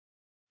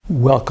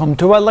Welcome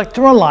to our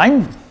lecture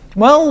online.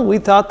 Well, we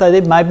thought that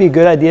it might be a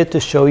good idea to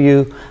show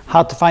you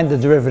how to find the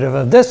derivative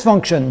of this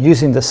function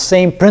using the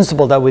same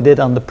principle that we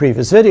did on the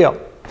previous video.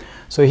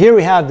 So here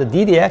we have the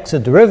d dx, a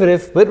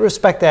derivative with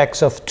respect to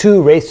x of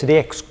 2 raised to the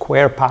x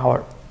squared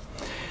power.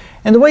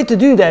 And the way to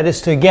do that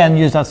is to again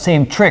use that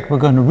same trick. We're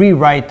going to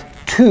rewrite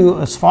 2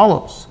 as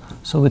follows.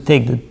 So we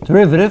take the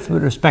derivative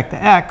with respect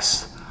to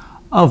x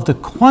of the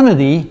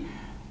quantity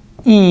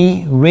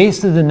e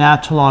raised to the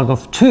natural log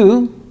of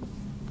 2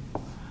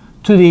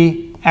 to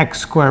the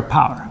x squared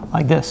power,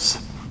 like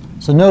this.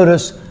 So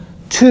notice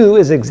 2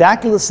 is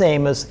exactly the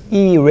same as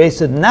e raised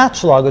to the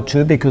natural log of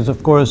 2 because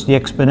of course the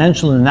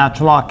exponential and the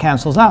natural log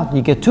cancels out.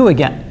 You get 2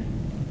 again.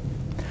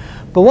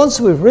 But once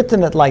we've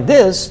written it like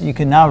this, you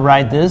can now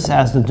write this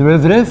as the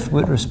derivative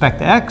with respect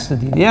to x, the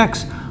d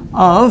dx,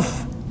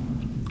 of,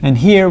 and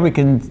here we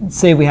can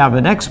say we have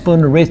an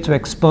exponent raised to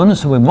exponent,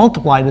 so we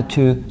multiply the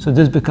 2, so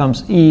this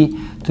becomes e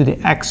to the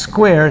x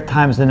squared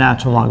times the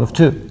natural log of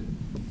 2.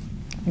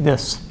 Like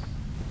this.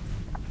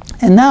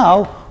 And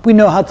now we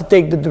know how to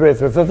take the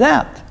derivative of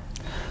that.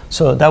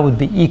 So that would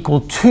be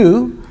equal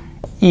to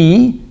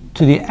e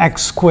to the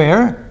x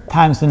squared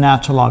times the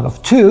natural log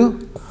of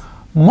 2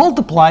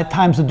 multiplied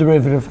times the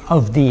derivative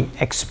of the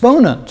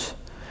exponent.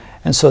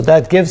 And so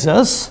that gives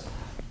us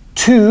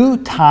 2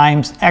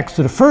 times x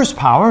to the first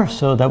power,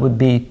 so that would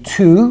be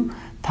 2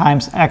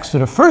 times x to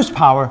the first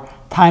power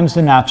times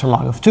the natural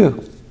log of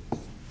 2.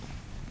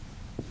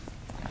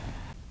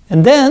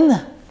 And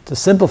then, to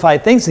simplify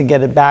things and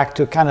get it back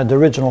to kind of the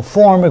original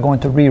form, we're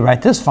going to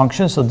rewrite this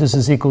function. So this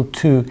is equal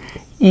to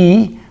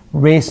e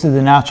raised to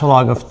the natural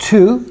log of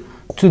 2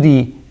 to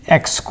the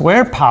x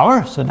squared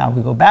power. So now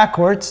we go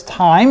backwards,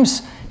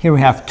 times, here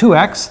we have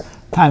 2x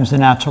times the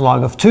natural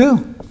log of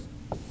 2.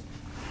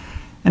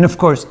 And of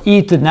course,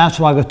 e to the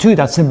natural log of 2,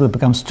 that simply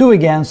becomes 2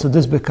 again. So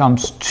this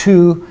becomes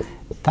 2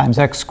 times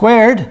x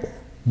squared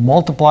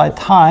multiplied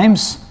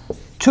times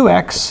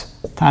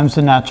 2x times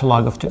the natural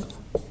log of 2.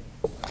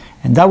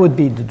 And that would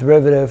be the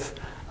derivative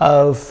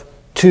of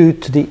 2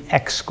 to the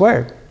x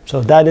squared.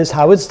 So that is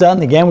how it's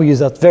done. Again, we use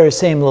that very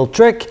same little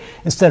trick.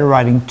 Instead of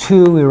writing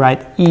 2, we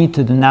write e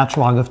to the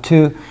natural log of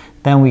 2.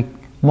 Then we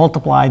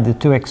multiply the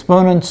 2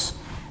 exponents.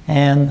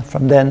 And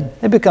from then,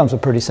 it becomes a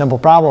pretty simple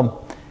problem.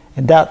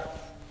 And that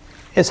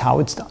is how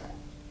it's done.